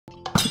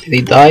Did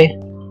he die?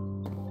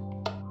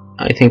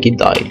 I think he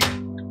died.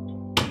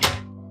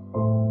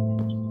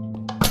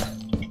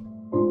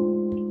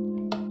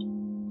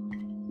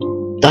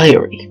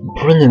 Diary,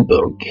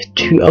 Brandenburg,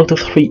 2 out of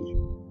 3. I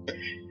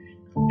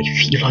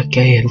feel like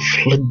I have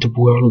fled the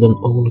world and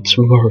all its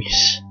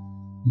worries.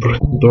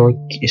 Brandenburg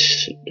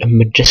is a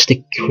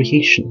majestic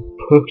creation,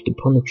 perched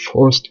upon a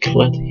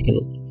forest-clad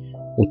hill,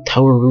 with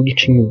tower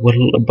reaching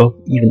well above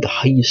even the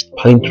highest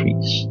pine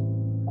trees.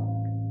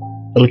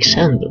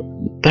 Alexander,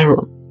 the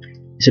Baron,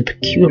 is a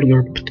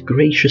peculiar but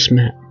gracious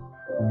man.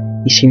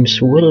 He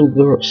seems well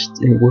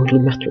versed in worldly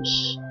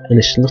matters, and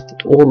is not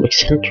at all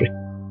eccentric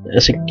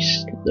as I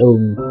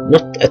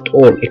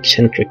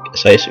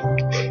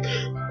assumed.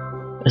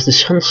 As the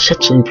sun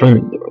sets on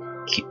Brandenburg,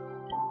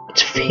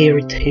 its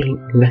fairy tale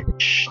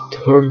vanish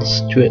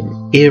turns to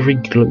an eerie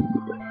gloom.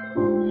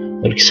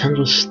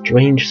 Alexander's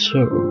strange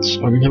servants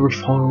are never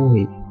far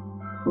away.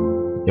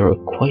 They are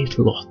quite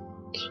a lot,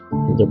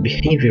 and their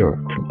behavior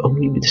can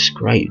only be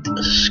described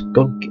as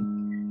skulking.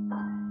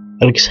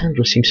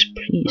 Alexander seems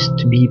pleased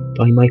to be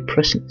by my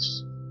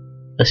presence.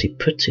 As he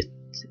puts it,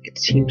 it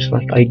seems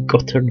like I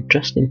got her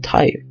just in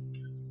time.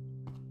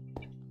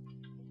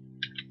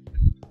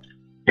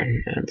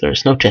 And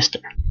there's no chest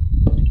there.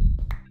 I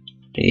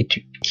need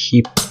to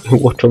keep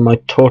watch on my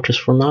torches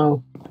for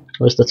now.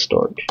 Where's that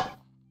storage?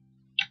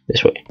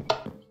 This way.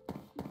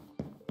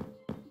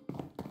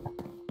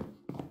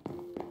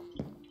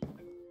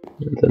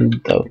 And then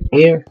down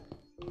here.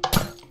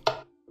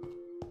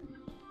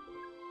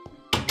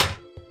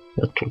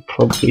 That will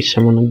probably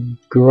summon a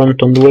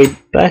grunt on the way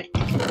back.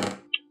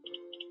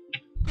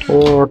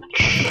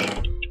 Torch,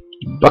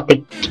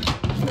 bucket,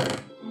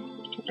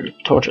 and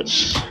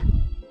torches.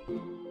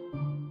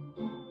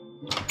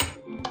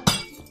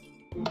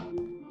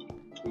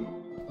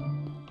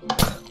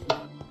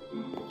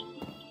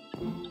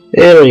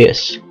 There he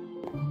is.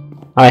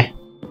 Hi.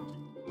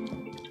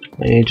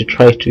 I need to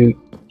try to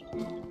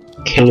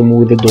kill him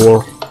with the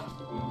door.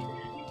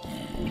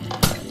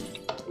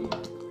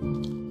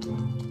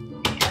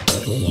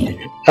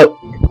 Oh!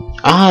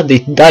 Ah, they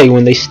die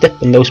when they step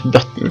on those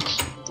buttons.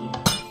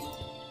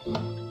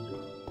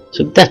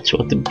 So that's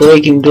what the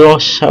breaking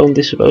glass sound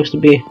is supposed to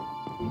be.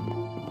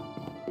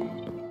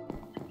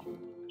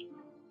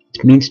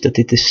 It means that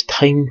it is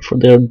time for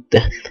their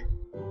death.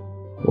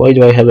 Why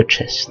do I have a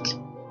chest?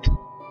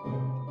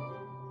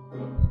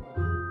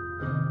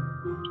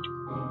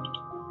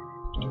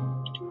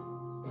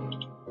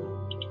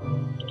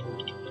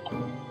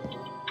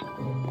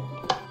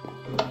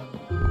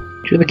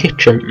 To the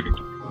kitchen.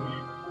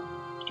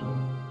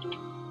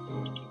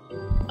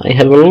 I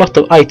have a lot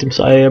of items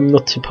I am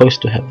not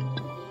supposed to have.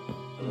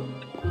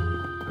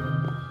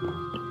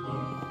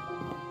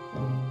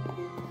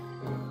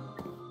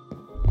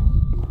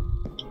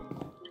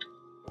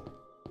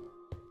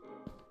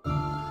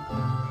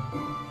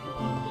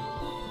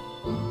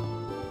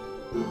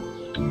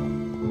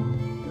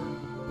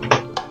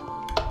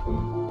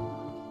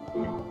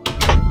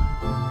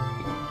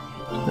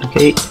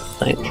 Okay,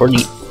 time for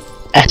the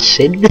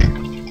acid,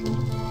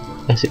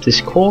 as it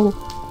is called.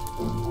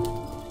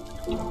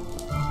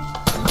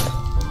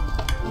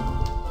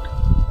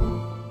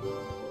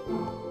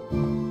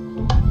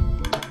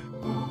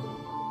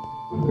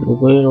 And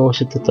where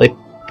was it that I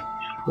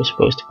was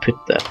supposed to put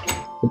that?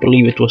 I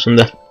believe it was on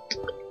that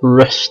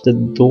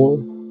rusted door,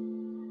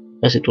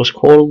 as it was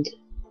called.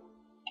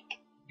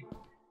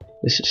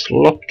 This is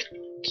locked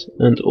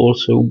and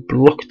also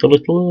blocked a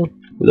little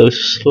with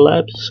those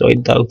slabs, so I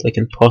doubt I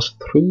can pass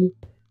through.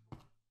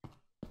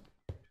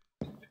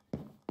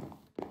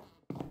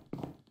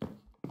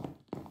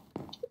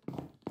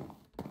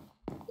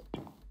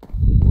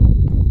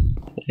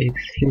 I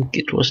think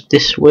it was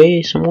this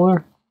way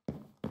somewhere.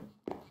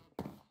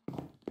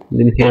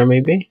 In here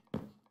maybe?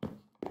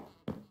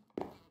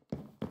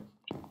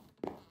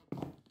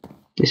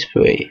 This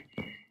way.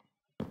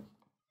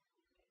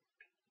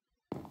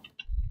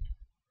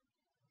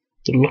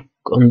 The lock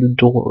on the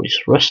door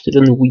is rusted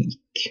and weak.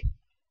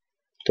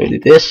 So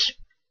it is.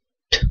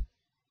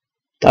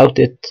 Doubt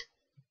it.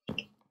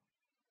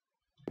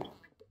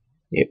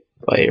 Yep,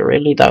 I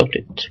really doubt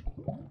it.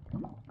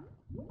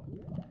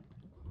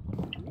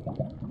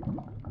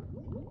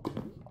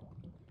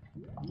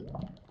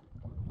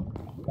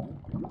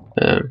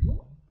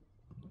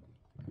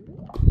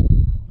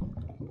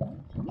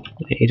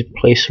 I need to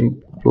place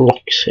some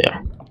blocks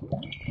here.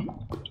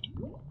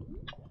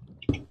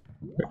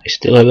 I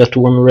still have that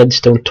one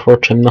redstone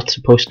torch I'm not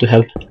supposed to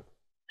have.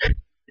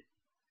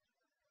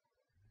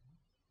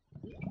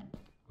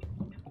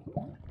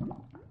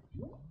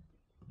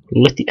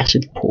 Let the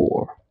acid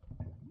pour.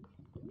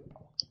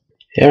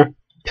 Here.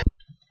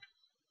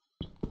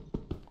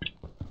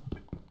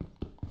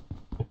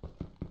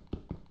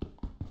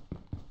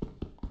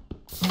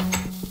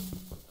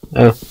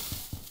 Oh.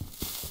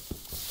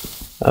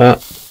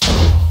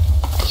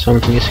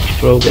 Something is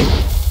exploding.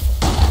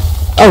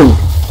 Oh!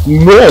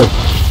 No!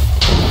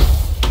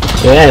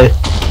 Yeah.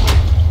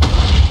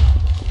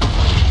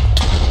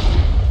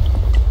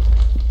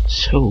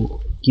 So,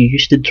 You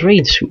use the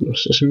drain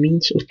sewers as a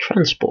means of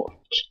transport.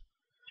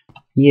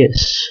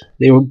 Yes,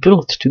 they were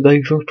built to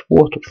divert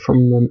water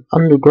from an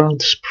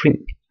underground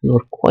spring and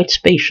were quite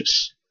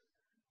spacious.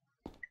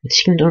 It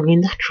seemed only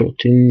natural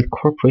to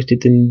incorporate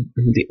it in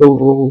the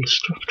overall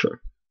structure.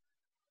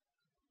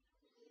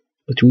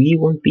 But we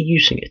won't be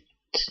using it.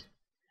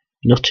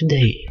 Not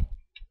today.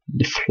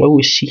 The flow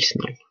is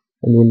seasonal,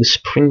 and when the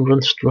spring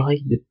runs dry,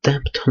 the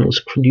damp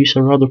tunnels produce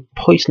a rather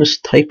poisonous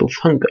type of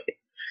fungi.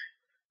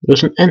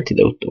 There's an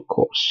antidote, of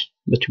course,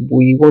 but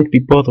we won't be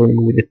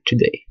bothering with it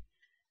today.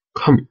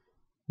 Come,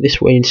 this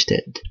way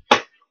instead.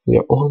 We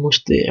are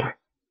almost there.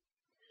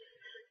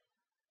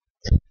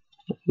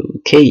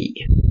 Okay.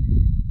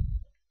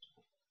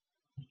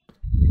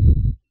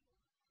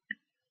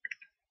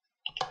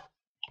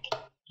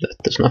 That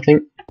does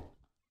nothing.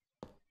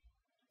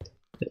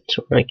 That's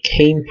where I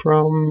came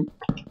from.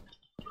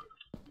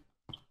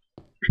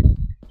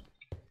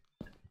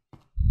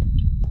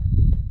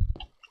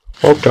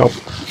 Hold up.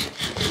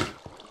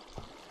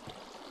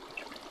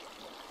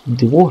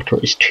 The water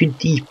is too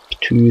deep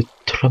to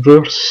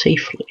traverse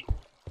safely.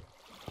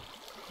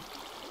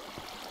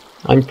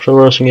 I'm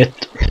traversing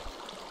it.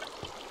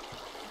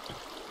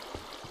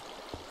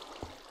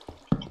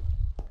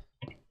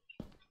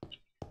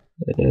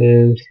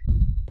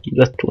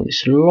 That one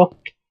is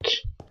locked.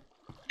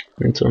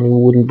 It's only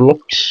wooden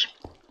blocks.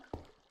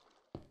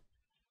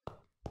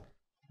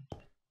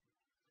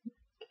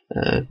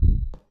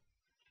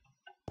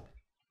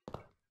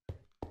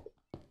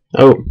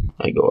 Oh,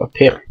 I go up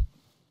here.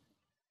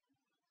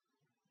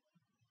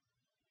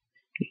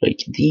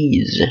 Like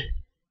these.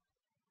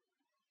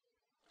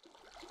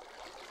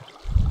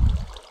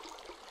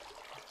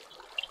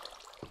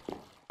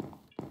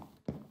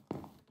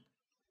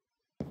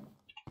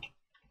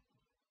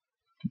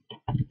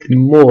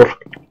 More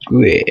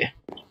grey.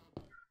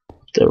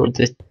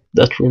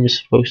 That room is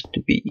supposed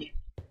to be.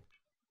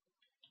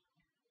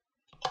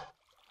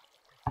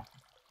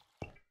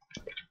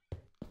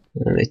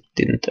 And it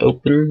didn't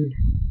open.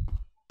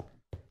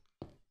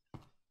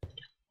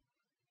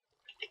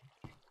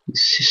 The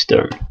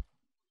cistern.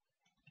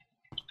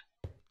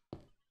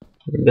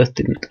 And that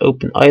didn't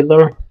open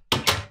either.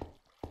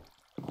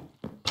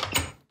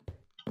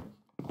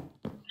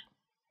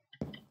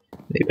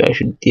 Maybe I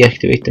should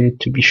deactivate them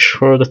to be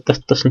sure that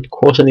that doesn't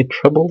cause any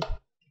trouble.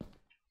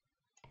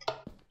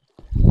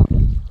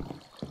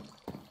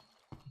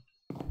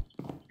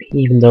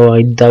 Even though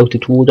I doubt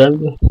it would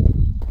have.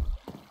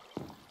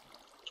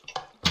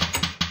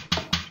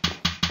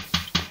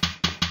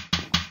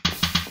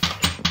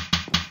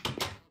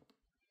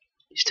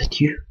 Is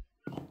that you?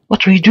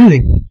 What are you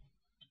doing?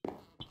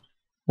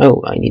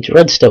 Oh, I need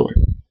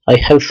redstone. I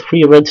have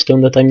 3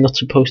 redstone that I'm not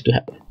supposed to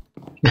have.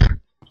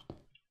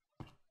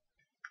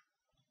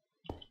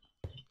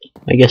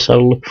 I guess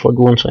I'll look for the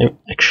ones I'm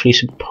actually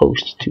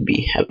supposed to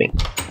be having.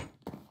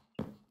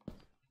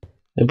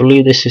 I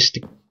believe this is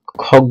the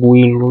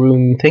cogwheel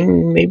room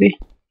thing, maybe?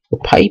 Or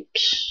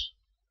pipes?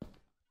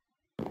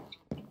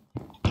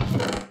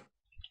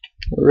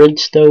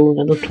 Redstone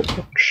and a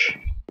torch.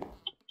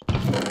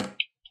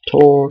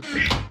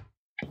 Torch.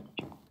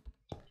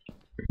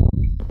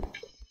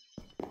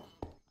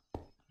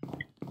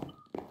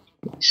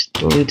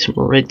 Still need some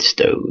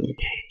redstone.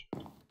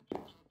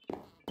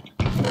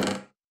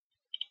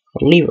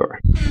 A lever.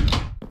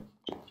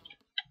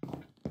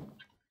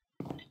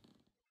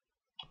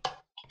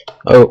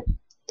 Oh,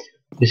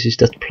 this is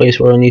that place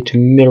where I need to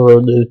mirror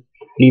the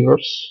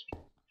levers,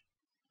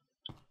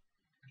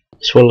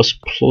 as well as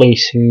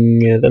placing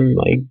them,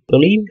 I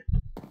believe.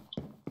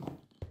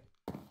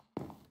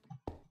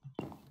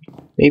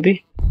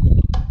 Maybe?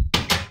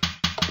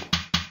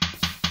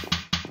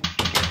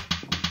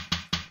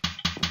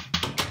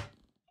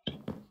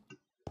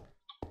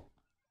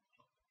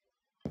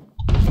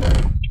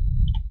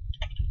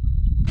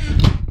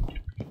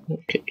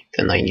 Okay,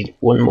 then I need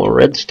 1 more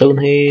redstone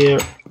here.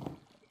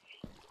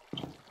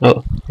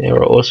 Oh, there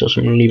are also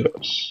some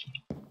levers.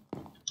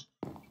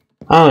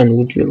 Ah, and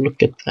would you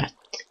look at that?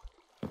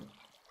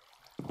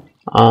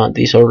 Ah,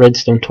 these are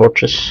redstone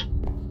torches.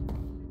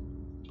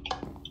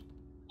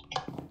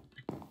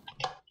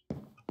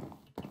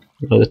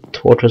 Now the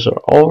torches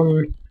are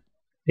on.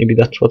 Maybe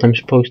that's what I'm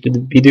supposed to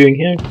be doing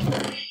here.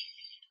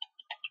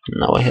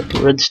 Now I have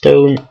the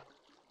redstone.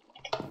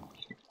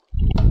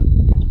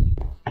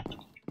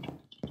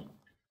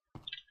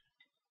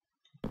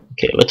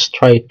 Okay, let's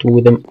try it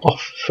with them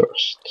off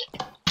first.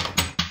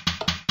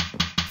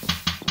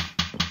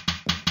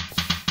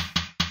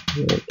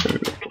 And then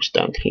it was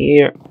down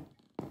here.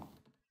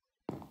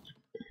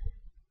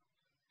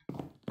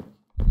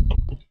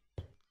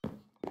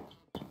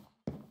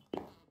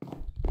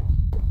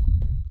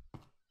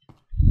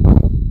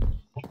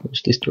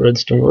 Is this the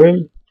redstone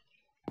room?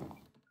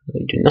 I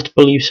do not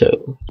believe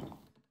so.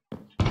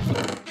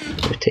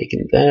 I've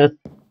taken that.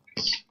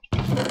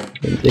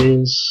 And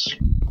this.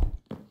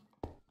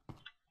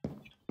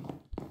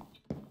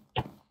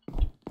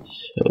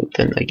 So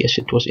then I guess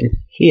it was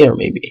in here,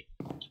 maybe.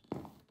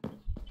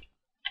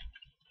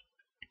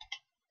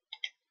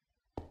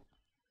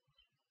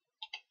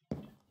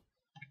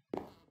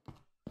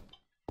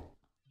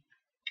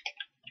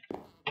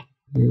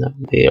 Now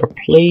they are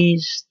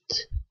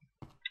placed.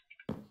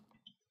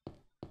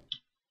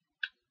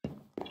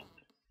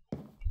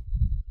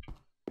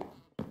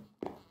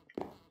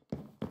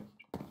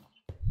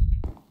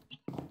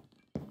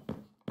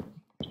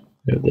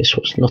 No, this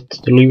was not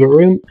the living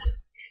room.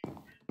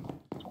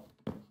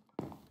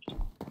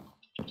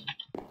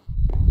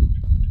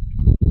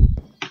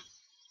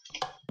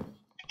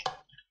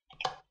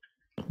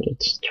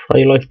 Let's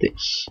try like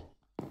this.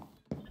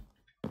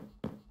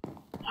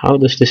 How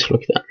does this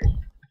look then?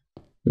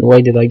 And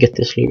why did I get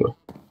this lever?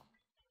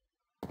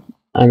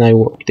 And I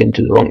walked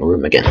into the wrong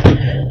room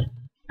again.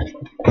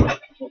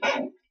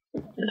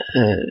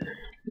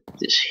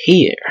 This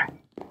here.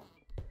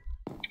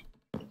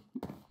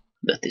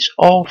 That is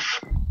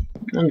off.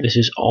 And this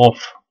is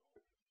off.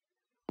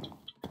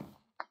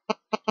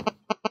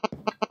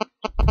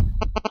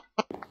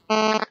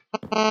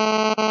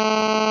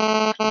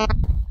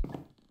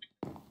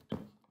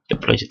 I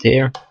place it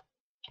here.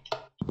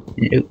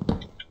 Nope.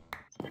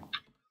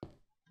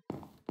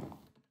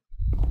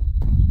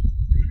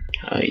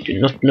 I do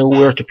not know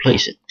where to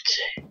place it.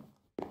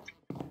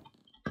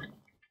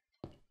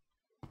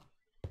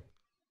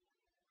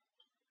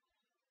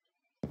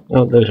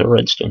 Oh, those are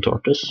redstone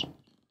torches.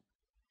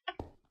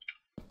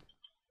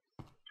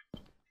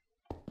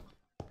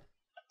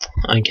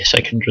 I guess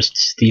I can just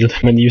steal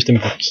them and use them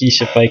for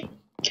keys if I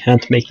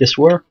can't make this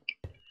work.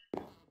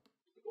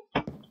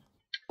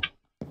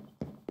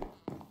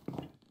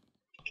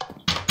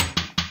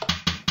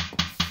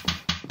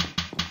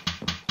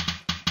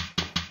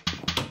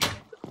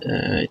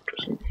 It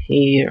was in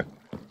here.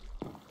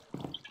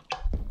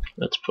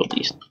 Let's put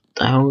these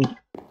down.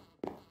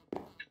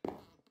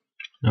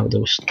 Now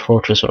those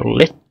torches are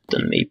lit,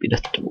 and maybe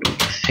that will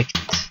affect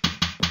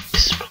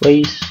this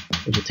place.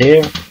 Is it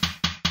here?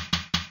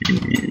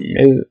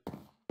 No.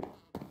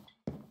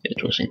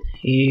 It was in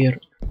here.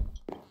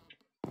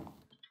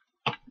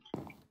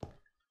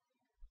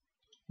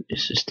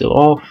 This is still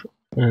off,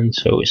 and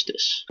so is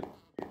this.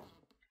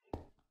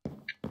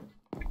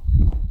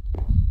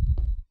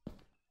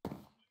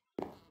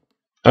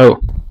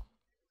 Oh,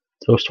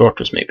 those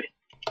torches maybe.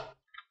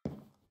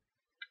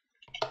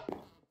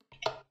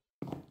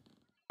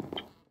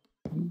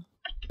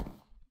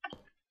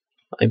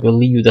 I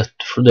believe that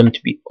for them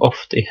to be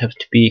off, they have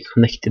to be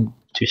connected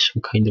to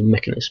some kind of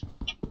mechanism.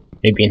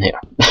 Maybe in here.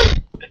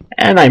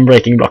 And I'm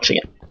breaking blocks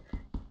again.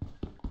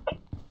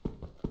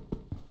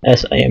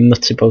 As I am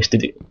not supposed to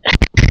do.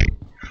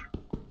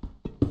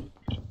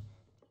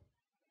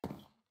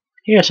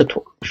 Here's a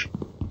torch.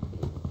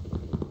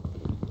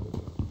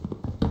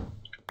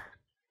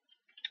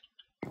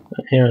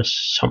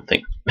 Here's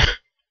something.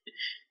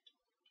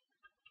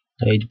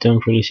 I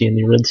don't really see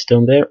any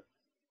redstone there.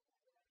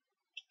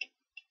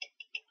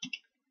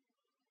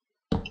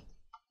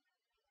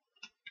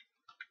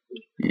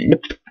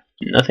 Nope,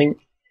 nothing.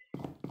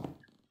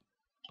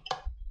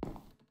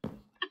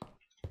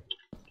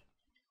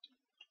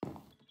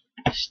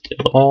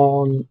 Still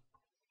on.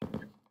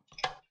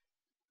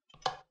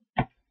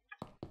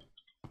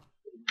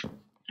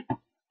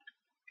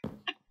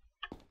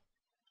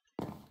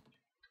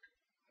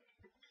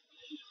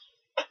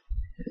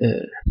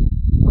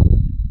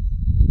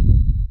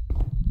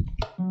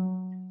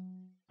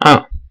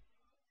 Oh,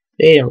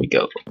 there we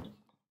go.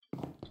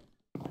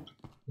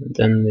 And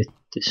then it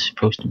is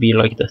supposed to be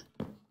like that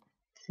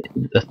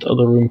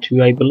other room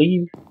too, I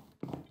believe.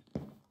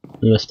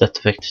 Unless that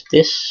affects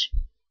this,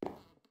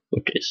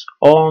 which is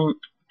on.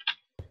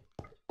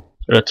 So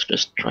let's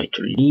just try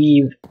to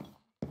leave.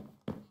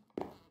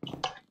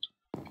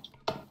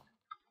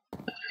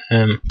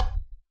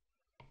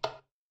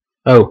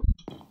 Oh.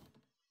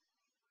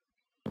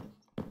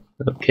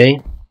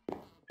 Okay.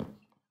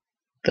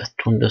 That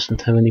one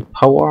doesn't have any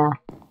power.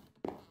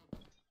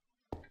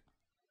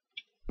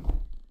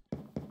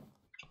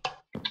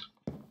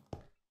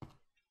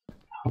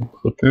 How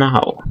good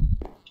now?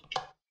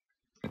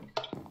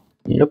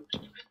 Nope.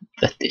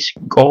 That is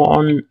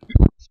gone.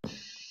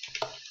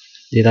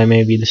 Did I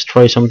maybe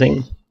destroy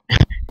something?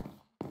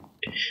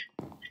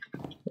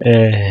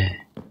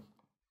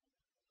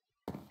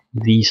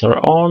 These are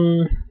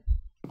on.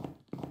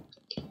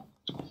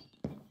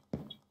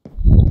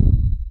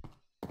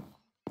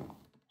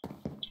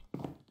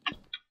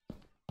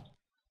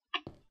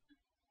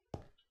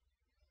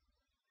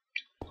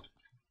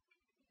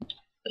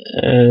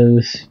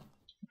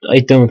 I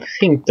don't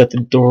think that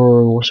the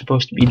door was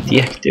supposed to be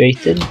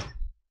deactivated.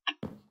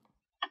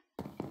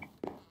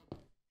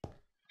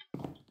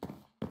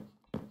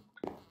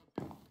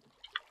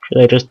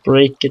 Should I just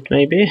break it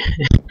maybe?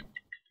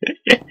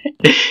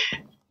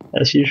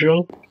 As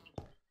usual.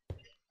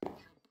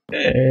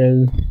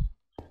 Is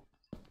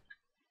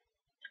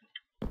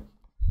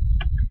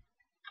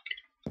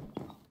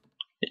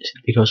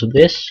it because of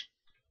this?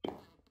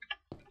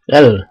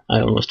 Well, I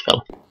almost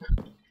fell.